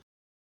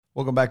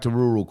Welcome back to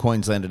Rural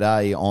Queensland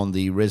today on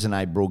the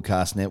Resonate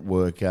Broadcast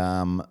Network.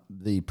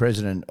 The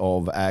president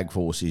of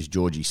Agforce is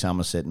Georgie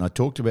Somerset, and I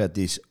talked about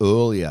this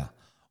earlier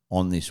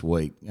on this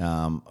week,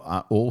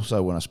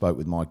 also when I spoke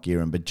with Mike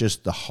Gearan, but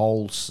just the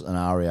whole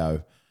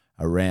scenario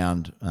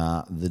around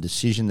the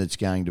decision that's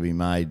going to be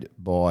made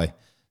by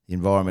the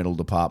Environmental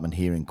Department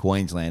here in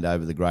Queensland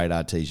over the Great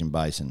Artesian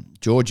Basin.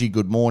 Georgie,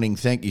 good morning.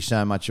 Thank you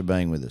so much for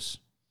being with us.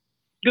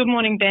 Good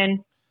morning,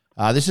 Ben.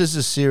 This is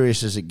as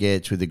serious as it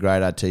gets with the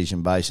Great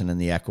Artesian Basin and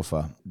the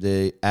aquifer.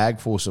 The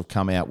Agforce have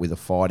come out with a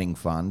fighting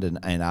fund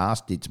and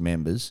asked its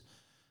members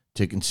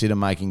to consider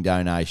making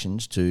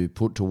donations to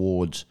put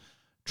towards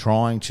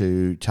trying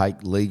to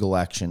take legal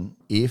action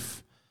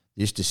if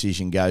this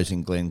decision goes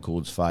in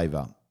Glencore's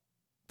favour.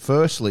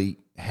 Firstly,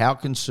 how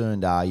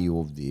concerned are you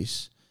of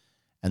this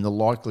and the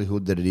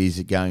likelihood that it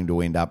is going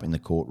to end up in the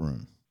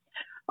courtroom?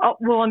 I'll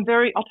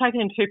take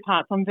it in two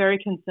parts. I'm very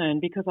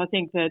concerned because I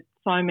think that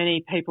so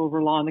many people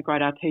rely on the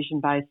Great Artesian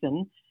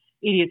Basin.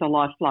 It is a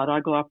lifeblood. I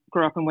grew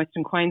up in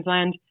Western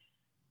Queensland.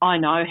 I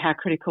know how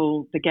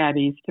critical the GAB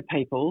is to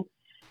people.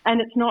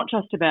 And it's not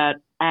just about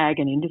ag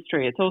and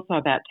industry. It's also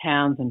about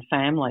towns and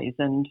families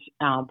and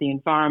the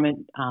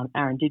environment.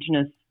 Our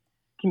Indigenous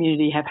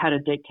community have had a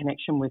deep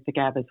connection with the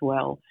GAB as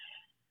well.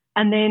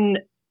 And then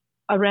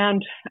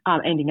around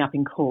ending up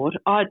in court,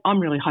 I'm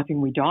really hoping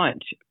we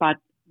don't. But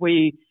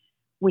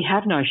we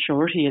have no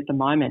surety at the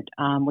moment.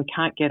 We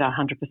can't get a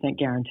 100%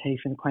 guarantee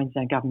from the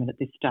Queensland government at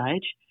this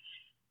stage.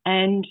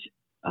 And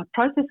a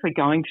process we're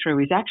going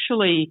through is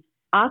actually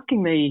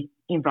asking the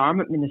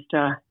Environment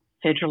Minister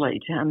federally,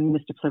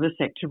 Minister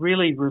Plibersek, to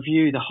really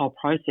review the whole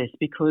process,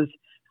 because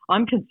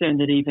I'm concerned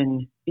that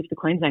even if the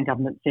Queensland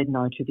government said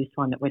no to this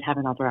one, that we'd have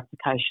another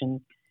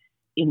application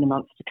in the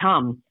months to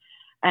come.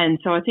 And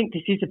so I think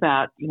this is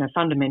about,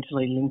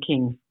 fundamentally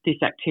linking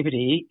this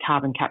activity,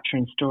 carbon capture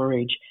and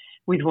storage,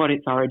 with what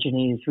its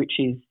origin is, which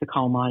is the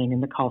coal mining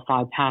and the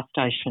coal-fired power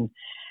station.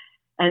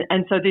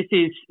 And so this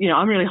is,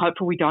 I'm really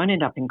hopeful we don't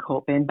end up in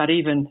court, Ben, but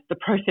even the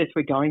process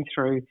we're going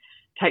through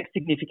takes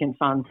significant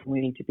funds and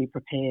we need to be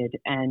prepared.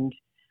 And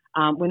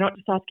we're not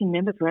just asking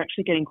members, we're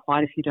actually getting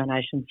quite a few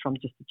donations from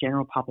just the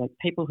general public,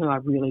 people who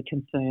are really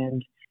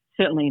concerned,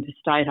 certainly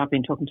interstate. I've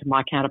been talking to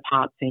my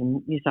counterparts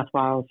in New South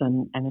Wales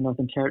and the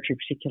Northern Territory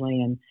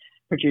particularly, and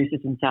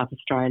producers in South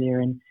Australia,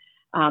 and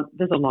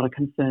there's a lot of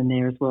concern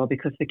there as well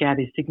because the GAB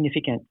is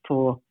significant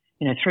for,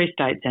 3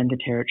 states and the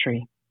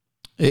Territory.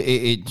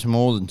 It's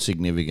more than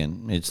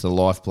significant. It's the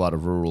lifeblood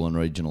of rural and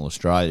regional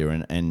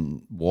Australia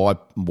and why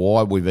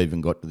we've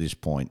even got to this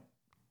point.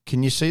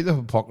 Can you see the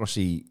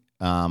hypocrisy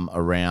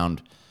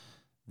around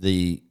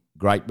the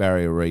Great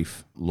Barrier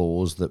Reef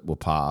laws that were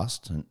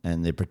passed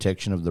and the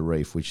protection of the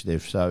reef, which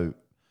they've so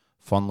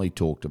fondly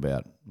talked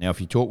about? Now, if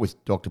you talk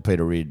with Dr.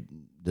 Peter Ridd,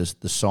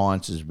 the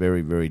science is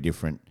very, very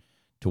different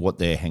to what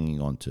they're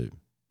hanging on to. A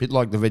bit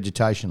like the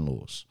vegetation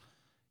laws.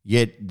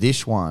 Yet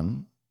this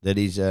one, that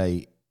is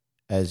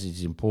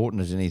as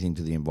important as anything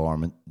to the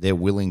environment, they're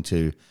willing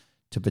to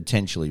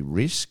potentially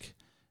risk,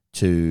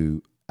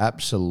 to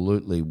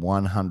absolutely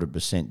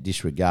 100%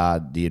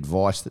 disregard the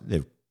advice that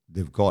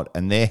they've got,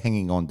 and they're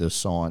hanging on to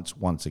science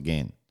once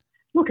again.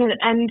 Look,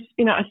 and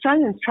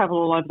Australians travel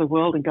all over the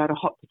world and go to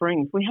hot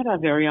springs. We have our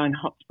very own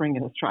hot spring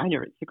in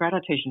Australia. It's the Great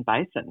Artesian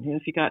Basin.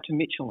 If you go out to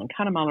Mitchell and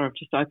Cunnamulla have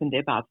just opened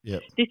their baths.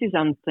 Yep. This is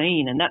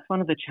unseen, and that's one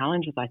of the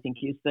challenges, I think,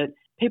 is that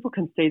people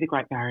can see the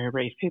Great Barrier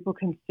Reef, people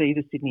can see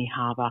the Sydney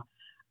Harbour,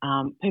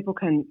 people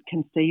can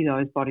see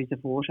those bodies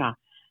of water.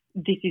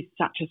 This is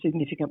such a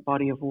significant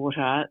body of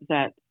water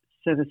that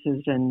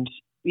services and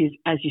is,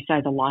 as you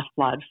say, the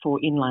lifeblood for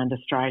inland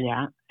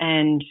Australia.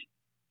 And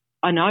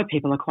I know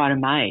people are quite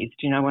amazed.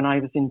 When I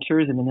was in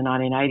tourism in the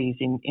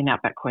 1980s in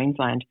outback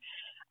Queensland,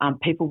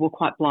 people were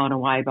quite blown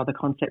away by the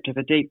concept of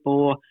a deep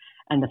bore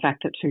and the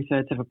fact that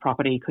 2/3 of a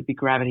property could be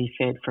gravity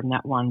fed from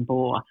that one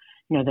bore.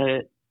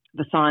 The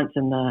science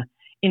and the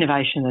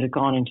innovation that had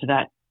gone into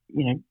that,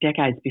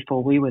 decades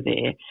before we were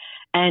there.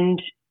 And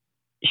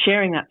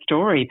sharing that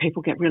story,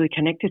 people get really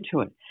connected to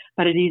it,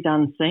 but it is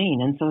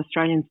unseen. And so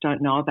Australians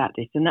don't know about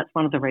this. And that's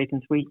one of the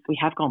reasons we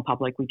have gone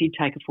public. We did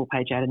take a full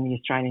page ad in the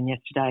Australian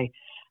yesterday,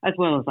 as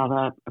well as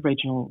other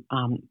regional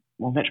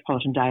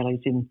metropolitan dailies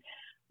in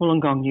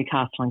Wollongong,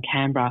 Newcastle and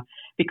Canberra,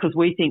 because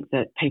we think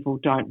that people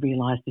don't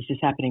realise this is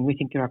happening. We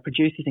think there are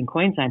producers in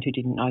Queensland who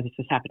didn't know this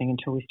was happening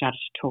until we started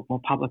to talk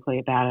more publicly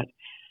about it.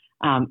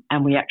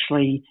 And we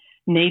actually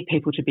need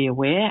people to be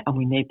aware, and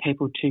we need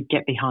people to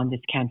get behind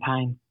this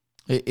campaign.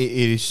 It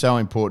is so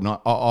important.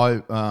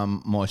 I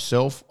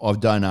myself,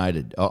 I've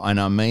donated, and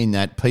I mean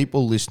that.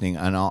 People listening,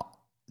 and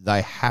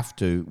they have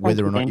to,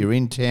 whether or not you're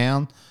in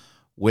town,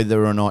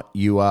 whether or not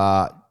you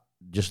are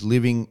just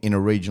living in a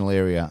regional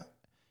area,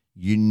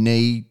 you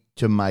need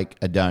to make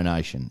a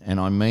donation. And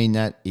I mean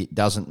that. It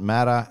doesn't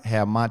matter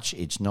how much.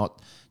 It's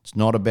not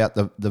about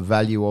the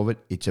value of it.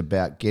 It's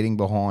about getting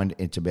behind.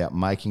 It's about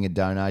making a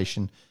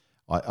donation.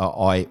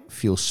 I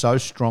feel so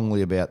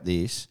strongly about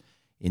this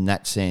in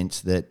that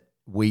sense that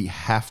we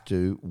have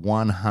to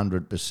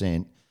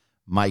 100%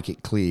 make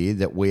it clear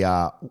that we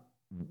are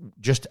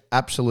just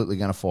absolutely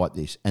going to fight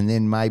this, and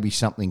then maybe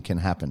something can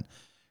happen.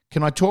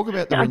 Can I talk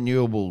about the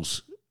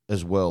renewables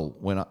as well?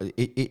 When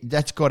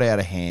that's got out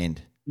of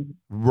hand,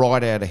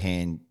 right out of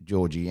hand,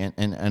 Georgie,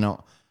 and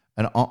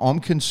I'm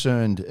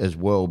concerned as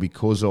well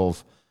because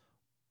of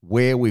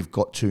where we've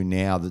got to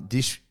now. That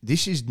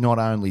this is not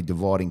only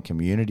dividing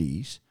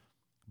communities,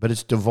 but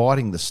it's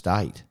dividing the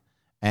state,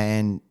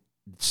 and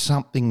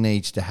something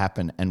needs to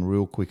happen, and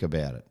real quick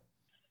about it.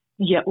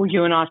 Yeah, well,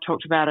 you and I have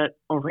talked about it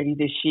already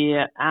this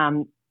year.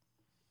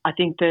 I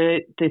think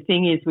the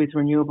thing is with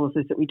renewables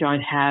is that we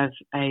don't have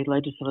a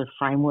legislative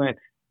framework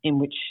in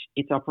which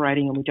it's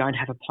operating, and we don't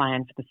have a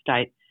plan for the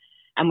state.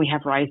 And we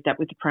have raised that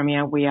with the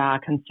Premier. We are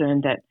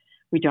concerned that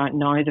we don't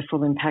know the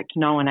full impact.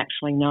 No one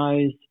actually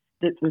knows.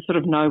 That there's sort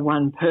of no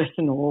one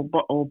person or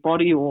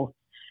body or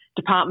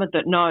department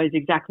that knows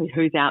exactly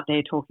who's out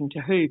there talking to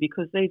who,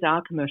 because these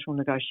are commercial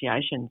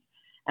negotiations.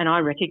 And I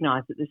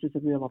recognise that this is a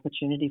real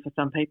opportunity for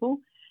some people.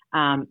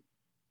 And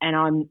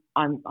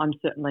I'm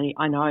certainly,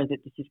 I know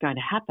that this is going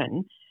to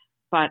happen,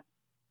 but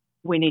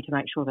we need to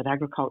make sure that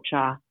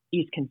agriculture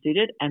is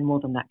considered, and more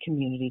than that,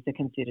 communities are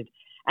considered,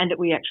 and that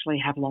we actually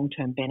have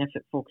long-term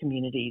benefit for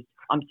communities.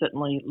 I'm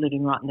certainly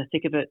living right in the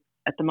thick of it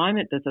at the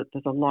moment.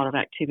 There's a lot of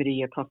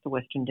activity across the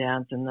Western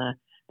Downs and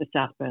the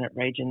South Burnett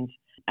regions,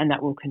 and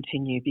that will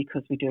continue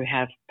because we do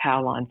have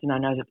power lines. And I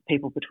know that the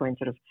people between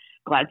sort of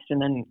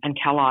Gladstone and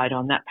Callide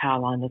on that power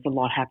line, there's a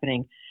lot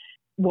happening.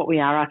 What we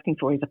are asking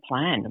for is a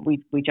plan.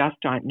 We just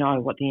don't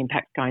know what the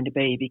impact's going to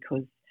be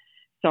because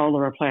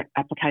solar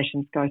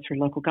applications go through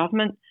local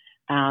government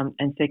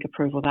and seek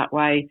approval that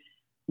way.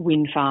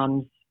 Wind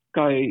farms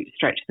go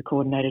straight to the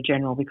Coordinator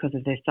General because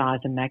of their size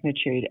and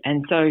magnitude.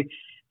 And so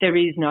there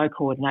is no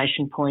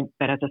coordination point,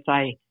 but as I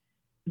say,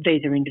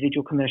 these are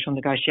individual commercial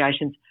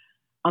negotiations.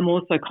 I'm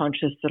also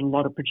conscious that a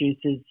lot of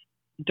producers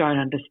don't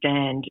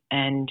understand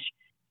and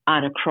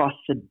aren't across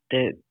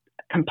the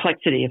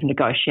complexity of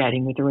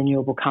negotiating with a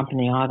renewable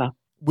company either.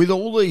 With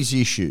all these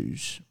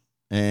issues,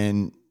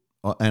 and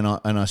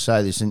I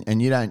say this,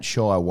 and you don't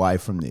shy away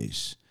from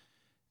this,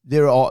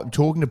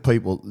 talking to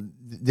people,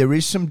 there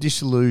is some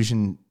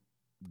disillusioned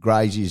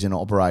graziers and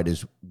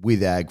operators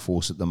with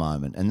Agforce at the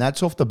moment, and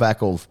that's off the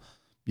back of,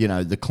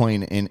 the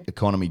Clean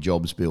Economy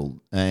Jobs Bill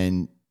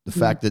and the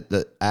fact that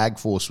the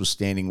Agforce was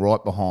standing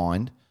right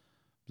behind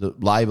the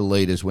Labor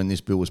leaders when this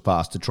bill was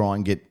passed to try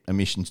and get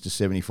emissions to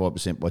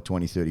 75% by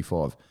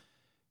 2035.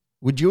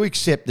 Would you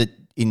accept that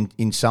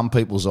in some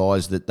people's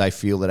eyes that they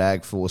feel that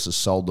Agforce has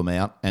sold them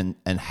out and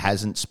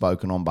hasn't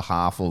spoken on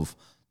behalf of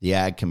the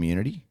ag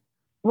community?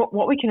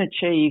 What we can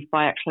achieve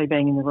by actually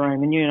being in the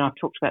room, and you and I have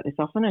talked about this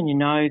often, and you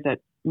know that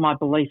my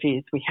belief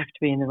is we have to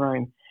be in the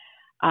room.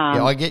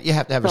 Yeah, I get you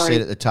have to have a seat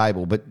at the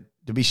table, but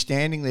to be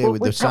standing there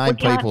with the same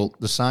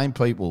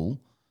people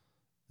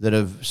that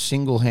have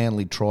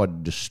single-handedly tried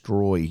to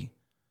destroy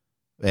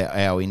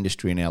our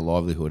industry and our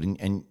livelihood,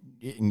 and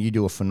you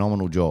do a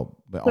phenomenal job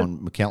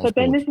on countless So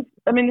Ben, boards.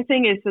 the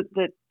thing is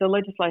that the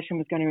legislation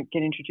was going to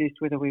get introduced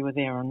whether we were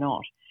there or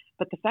not.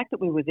 But the fact that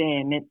we were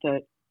there meant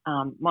that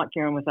Mike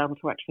Guerin was able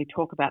to actually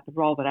talk about the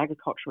role that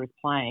agriculture is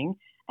playing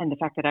and the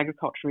fact that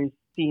agriculture is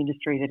the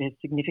industry that has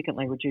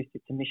significantly reduced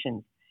its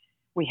emissions.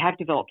 We have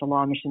developed a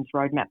low emissions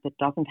roadmap that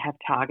doesn't have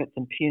targets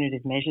and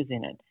punitive measures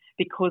in it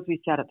because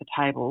we sat at the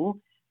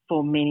table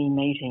for many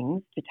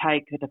meetings to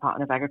take the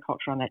Department of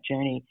Agriculture on that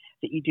journey,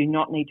 that you do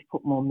not need to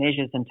put more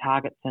measures and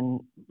targets and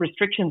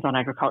restrictions on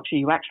agriculture.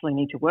 You actually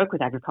need to work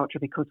with agriculture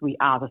because we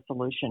are the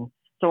solution.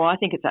 So I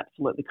think it's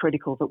absolutely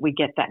critical that we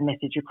get that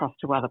message across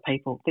to other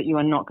people, that you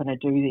are not going to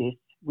do this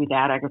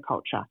without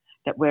agriculture,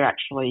 that we're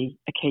actually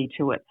a key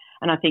to it.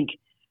 And I think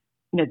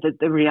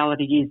the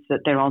reality is that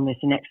they're on this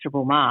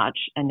inexorable march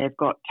and they've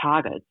got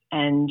targets,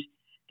 and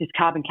this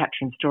carbon capture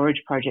and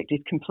storage project is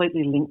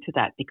completely linked to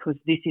that because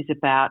this is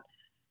about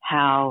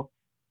how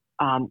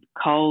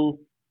coal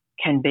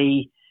can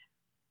be,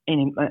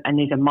 and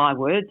these are my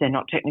words, they're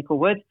not technical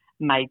words,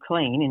 made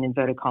clean in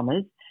inverted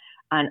commas.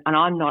 And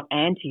I'm not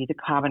anti the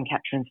carbon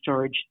capture and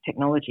storage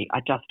technology. I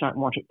just don't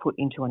want it put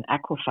into an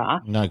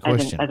aquifer No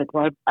question.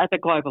 as a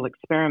global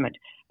experiment.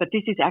 But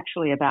this is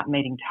actually about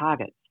meeting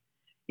targets.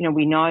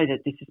 We know that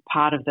this is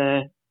part of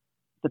the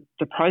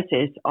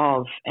process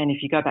of, and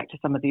if you go back to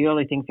some of the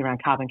early things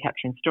around carbon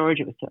capture and storage,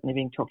 it was certainly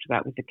being talked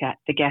about with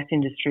the gas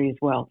industry as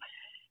well.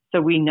 So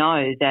we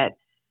know that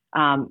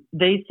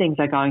these things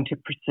are going to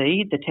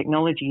proceed, the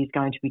technology is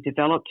going to be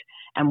developed,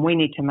 and we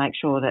need to make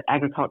sure that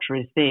agriculture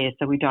is there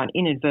so we don't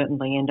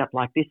inadvertently end up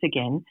like this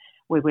again,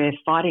 where we're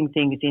fighting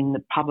things in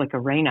the public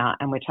arena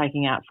and we're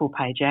taking out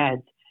full-page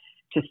ads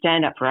to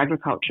stand up for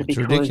agriculture. It's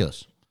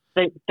ridiculous.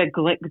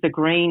 The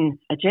green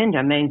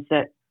agenda means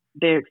that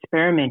they're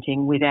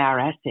experimenting with our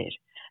asset.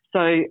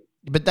 So,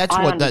 but that's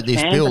what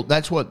this bill.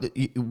 That's what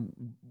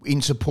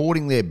in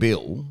supporting their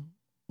bill,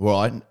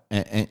 right,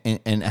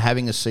 and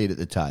having a seat at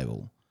the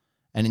table,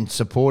 and in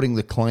supporting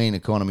the Clean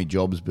Economy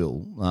Jobs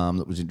Bill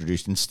that was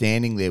introduced, and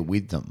standing there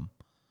with them,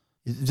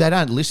 they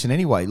don't listen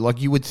anyway.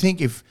 Like you would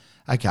think if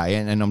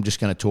and I'm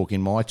just going to talk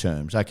in my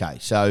terms. Okay,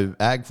 so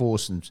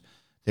Agforce, and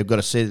they've got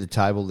a seat at the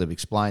table. They've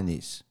explained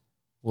this.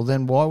 Well,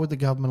 then why would the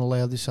government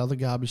allow this other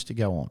garbage to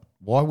go on?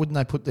 Why wouldn't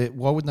they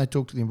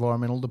talk to the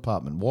environmental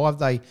department? Why have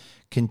they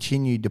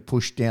continued to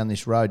push down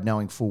this road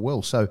knowing full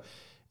well? So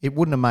it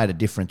wouldn't have made a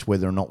difference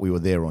whether or not we were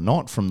there or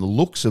not. From the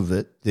looks of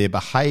it, their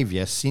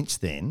behaviour since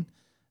then,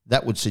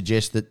 that would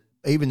suggest that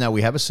even though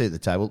we have a seat at the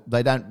table,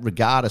 they don't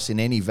regard us in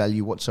any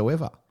value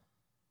whatsoever.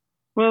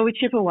 Well, we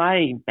chip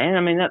away, Ben.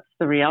 I mean, that's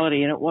the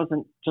reality. And it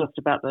wasn't just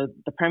about the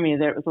Premier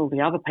there. It was all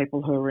the other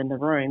people who were in the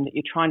room that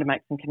you're trying to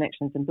make some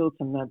connections and build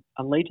some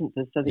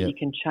allegiances so that you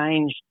can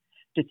change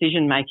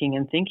decision-making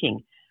and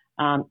thinking.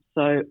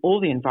 So all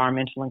the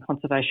environmental and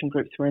conservation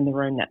groups were in the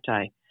room that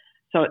day.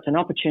 So it's an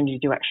opportunity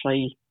to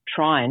actually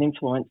try and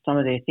influence some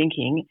of their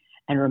thinking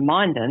and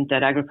remind them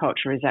that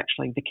agriculture is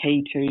actually the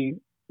key to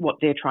what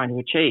they're trying to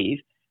achieve,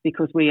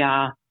 because we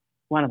are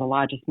one of the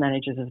largest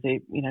managers of the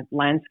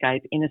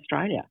landscape in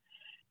Australia.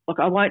 Look,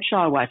 I won't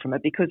shy away from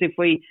it, because if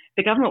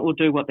the government will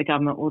do what the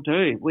government will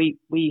do,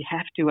 we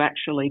have to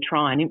actually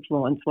try and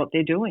influence what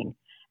they're doing.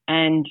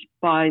 And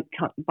by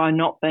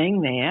not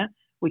being there,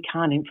 we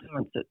can't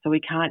influence it. So we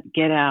can't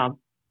get our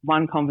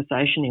one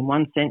conversation in,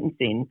 one sentence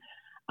in.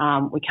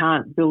 We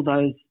can't build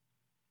those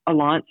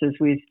alliances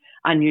with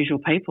unusual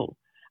people.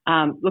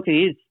 Look, it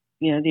is,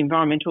 the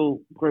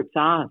environmental groups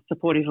are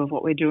supportive of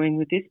what we're doing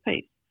with this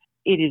piece.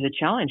 It is a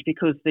challenge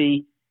because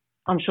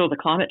I'm sure the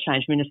climate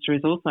change minister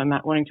is also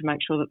wanting to make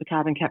sure that the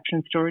carbon capture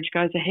and storage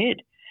goes ahead.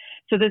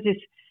 So there's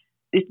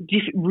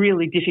this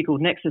really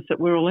difficult nexus that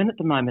we're all in at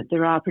the moment.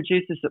 There are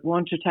producers that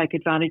want to take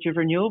advantage of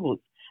renewables,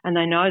 and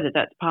they know that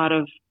that's part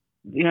of,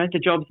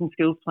 the jobs and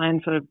skills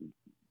plan for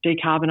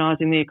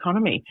decarbonising the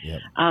economy.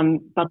 Yep.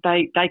 But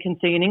they can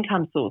see an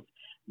income source.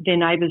 Their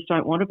neighbours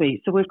don't want to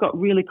be. So we've got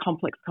really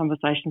complex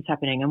conversations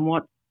happening. And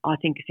what I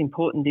think is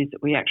important is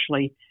that we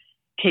actually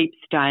keep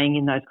staying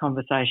in those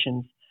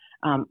conversations.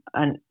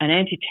 An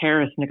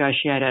anti-terrorist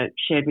negotiator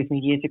shared with me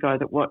years ago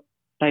that what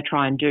they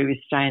try and do is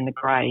stay in the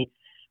grey.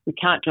 We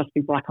can't just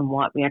be black and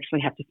white. We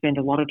actually have to spend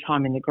a lot of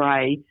time in the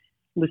grey,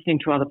 listening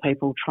to other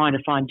people, trying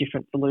to find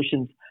different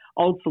solutions.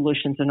 Old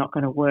solutions are not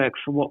going to work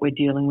for what we're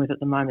dealing with at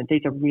the moment.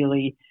 These are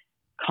really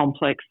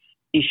complex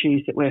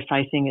issues that we're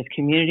facing as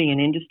community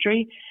and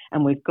industry,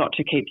 and we've got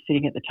to keep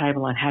sitting at the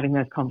table and having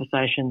those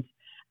conversations,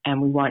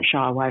 and we won't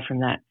shy away from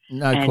that.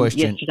 No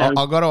question.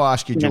 I've got to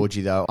ask you,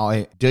 Georgie, though,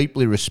 I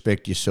deeply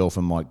respect yourself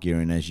and Mike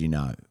Gearin, as you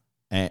know,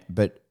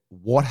 but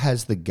what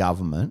has the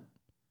government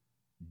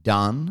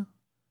done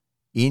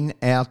in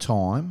our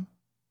time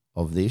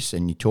of this,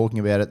 and you're talking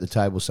about at the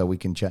table so we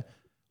can chat,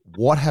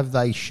 what have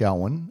they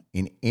shown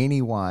in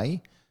any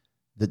way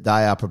that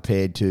they are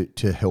prepared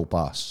to help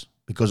us?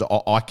 Because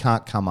I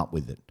can't come up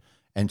with it.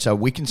 And so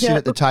we can sit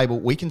at the table.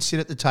 We can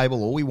sit at the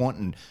table all we want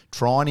and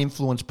try and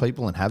influence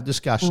people and have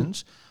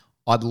discussions.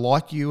 I'd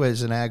like you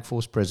as an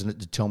Agforce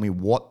president to tell me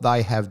what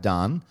they have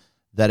done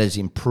that has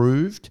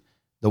improved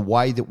the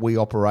way that we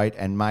operate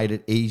and made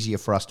it easier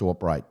for us to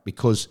operate.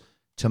 Because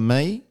to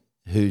me,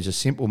 who's a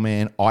simple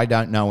man, I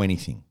don't know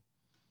anything.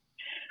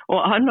 Well,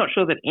 I'm not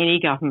sure that any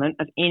government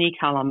of any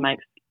colour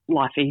makes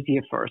life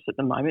easier for us at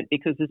the moment,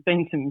 because there's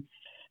been some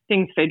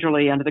things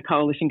federally under the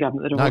coalition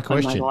government that have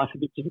also made life a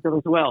bit difficult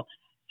as well.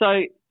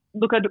 So,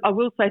 look, I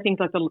will say things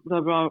like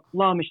the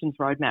low emissions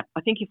roadmap.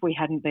 I think if we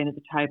hadn't been at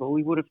the table,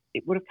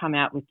 it would have come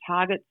out with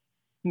targets,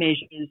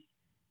 measures,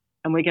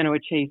 and we're going to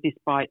achieve this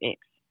by X.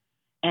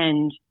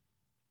 And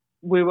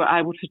we were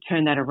able to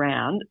turn that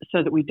around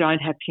so that we don't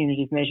have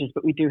punitive measures,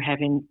 but we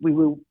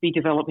will be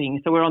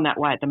developing. So we're on that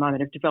way at the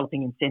moment of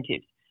developing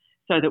incentives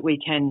so that we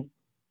can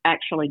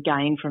actually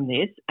gain from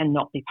this and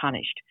not be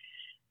punished.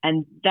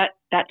 And that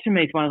to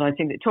me is one of those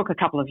things that took a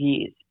couple of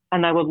years,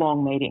 and they were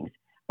long meetings.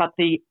 But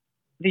the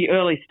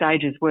early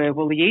stages were,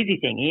 well, the easy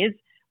thing is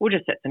we'll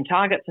just set some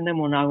targets and then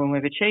we'll know when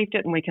we've achieved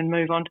it and we can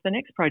move on to the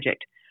next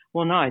project.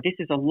 Well, no, this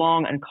is a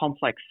long and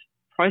complex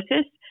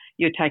process.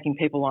 You're taking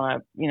people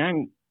on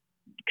a,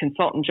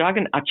 consultant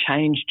jargon, a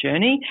change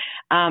journey.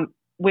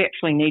 We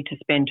actually need to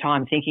spend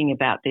time thinking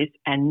about this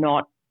and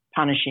not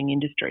punishing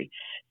industry.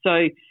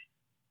 So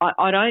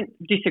I don't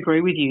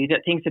disagree with you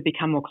that things have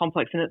become more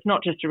complex, and it's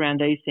not just around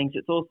these things.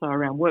 It's also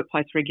around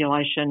workplace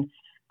regulation.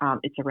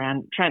 It's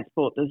around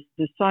transport.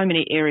 There's so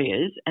many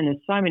areas and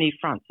there's so many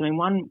fronts. I mean,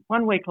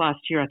 one week last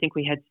year, I think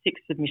we had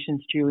 6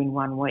 submissions due in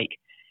 1 week,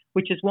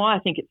 which is why I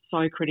think it's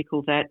so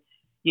critical that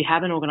you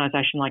have an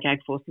organisation like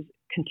Agforce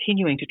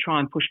continuing to try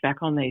and push back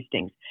on these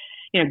things.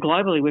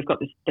 Globally, we've got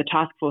the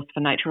Task Force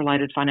for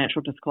Nature-Related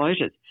Financial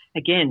Disclosures.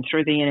 Again,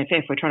 through the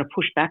NFF, we're trying to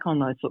push back on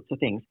those sorts of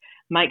things,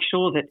 make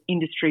sure that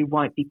industry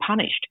won't be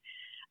punished.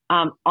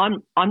 I'm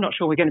not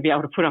sure we're going to be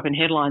able to put up in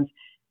headlines,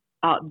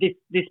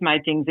 this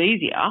made things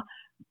easier,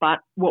 but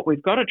what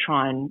we've got to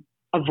try and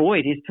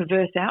avoid is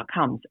perverse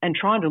outcomes, and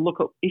trying to look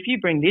at, if you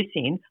bring this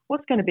in,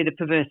 what's going to be the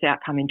perverse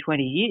outcome in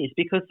 20 years?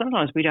 Because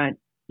sometimes we can't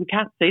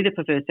see the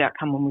perverse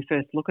outcome when we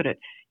first look at it.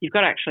 You've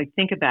got to actually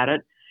think about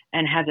it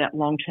and have that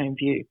long-term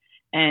view.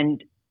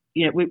 And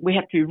we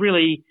have to be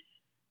really,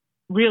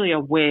 really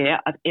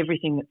aware of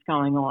everything that's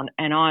going on.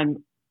 And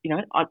I'm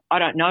I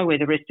don't know where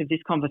the rest of this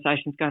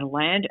conversation is going to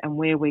land and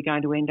where we're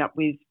going to end up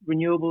with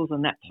renewables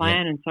and that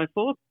plan and so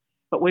forth.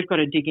 But we've got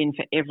to dig in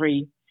for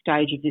every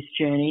stage of this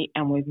journey,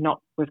 and we've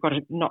got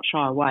to not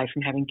shy away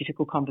from having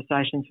difficult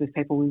conversations with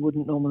people we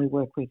wouldn't normally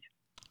work with.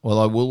 Well,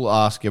 I will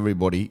ask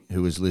everybody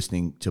who is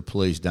listening to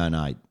please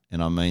donate,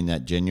 and I mean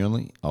that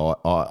genuinely.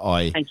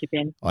 Thank you,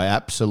 Ben. I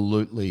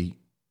absolutely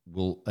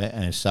will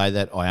say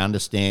that. I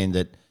understand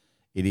that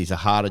it is a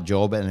harder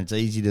job, and it's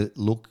easy to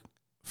look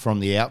from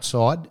the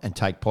outside and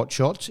take pot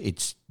shots.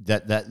 It's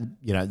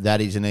that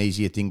is an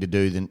easier thing to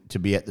do than to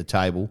be at the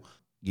table.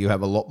 You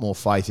have a lot more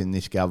faith in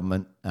this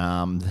government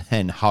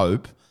and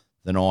hope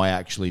than I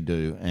actually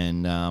do,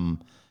 and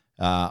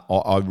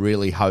I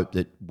really hope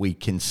that we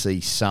can see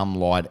some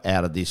light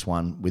out of this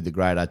one with the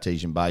Great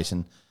Artesian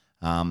Basin,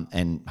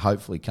 and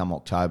hopefully come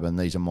October, and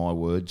these are my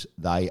words,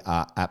 they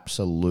are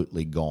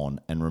absolutely gone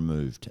and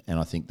removed, and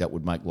I think that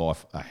would make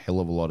life a hell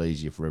of a lot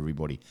easier for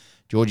everybody.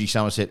 Georgie,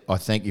 Somerset, I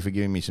thank you for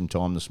giving me some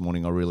time this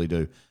morning. I really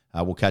do.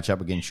 We'll catch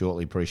up again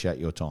shortly. Appreciate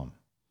your time.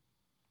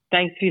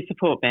 Thanks for your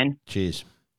support, Ben. Cheers.